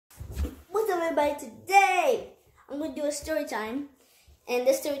up, everybody? Today I'm going to do a story time, and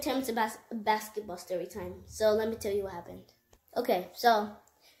this story time is a basketball story time. So let me tell you what happened. Okay, so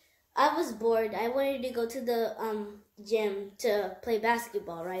I was bored. I wanted to go to the gym to play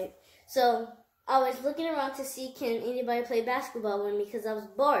basketball, right? So I was looking around to see can anybody play basketball with me because I was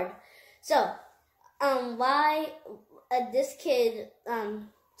bored. So this kid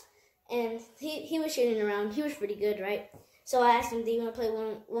and he was shooting around. He was pretty good, right? So I asked him, do you want to play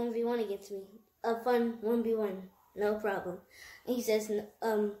 1v1 against me? A fun 1v1, no problem. And he says,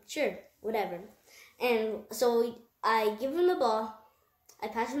 sure, whatever. And so I give him the ball. I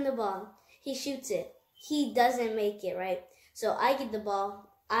pass him the ball. He shoots it. He doesn't make it, right? So I get the ball.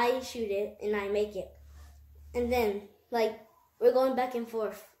 I shoot it, and I make it. And then, we're going back and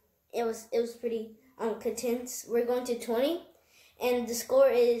forth. It was pretty intense. We're going to 20. And the score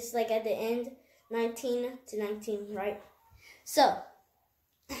is, at the end, 19-19, right? So,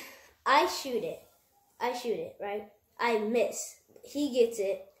 I shoot it, right? I miss. He gets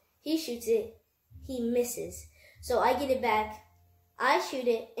it. He shoots it. He misses. So, I get it back. I shoot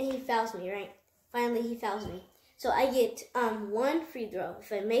it, and he fouls me, right? Finally, he fouls me. So, I get one free throw.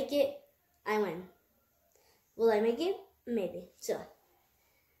 If I make it, I win. Will I make it? Maybe. So,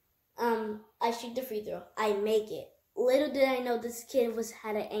 I shoot the free throw. I make it. Little did I know this kid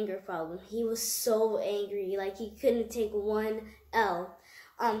had an anger problem. He was so angry. He couldn't take one L.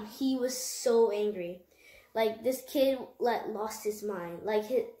 He was so angry. This kid lost his mind.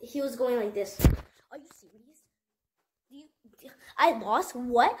 He was going like this. Are you serious? I lost?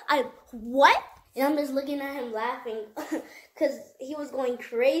 What? What? And I'm just looking at him laughing because he was going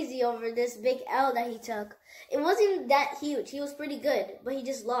crazy over this big L that he took. It wasn't that huge. He was pretty good, but he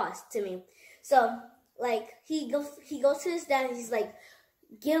just lost to me. So, he goes to his dad and he's like,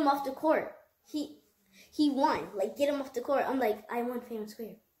 get him off the court. He won. Get him off the court. I'm like, I won fair and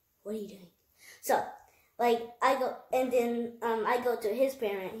square. What are you doing? So, I go, and then I go to his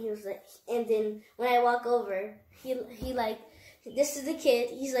parent. He was like, and then when I walk over, he this is the kid.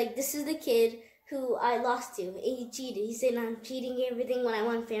 He's like, this is the kid who I lost to. And he cheated. He said I'm cheating everything when I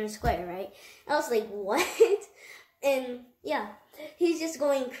won fair and square, right? I was like, what? And yeah, he's just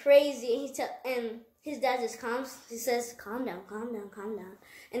going crazy. And his dad just he says, calm down.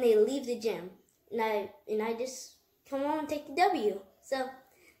 And they leave the gym. And I just come on and take the W. So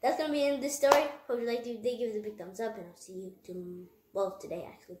that's going to be in this story. Hope you liked it. They give it a big thumbs up. And I'll see you today,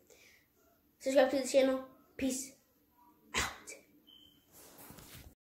 actually. Subscribe to the channel. Peace.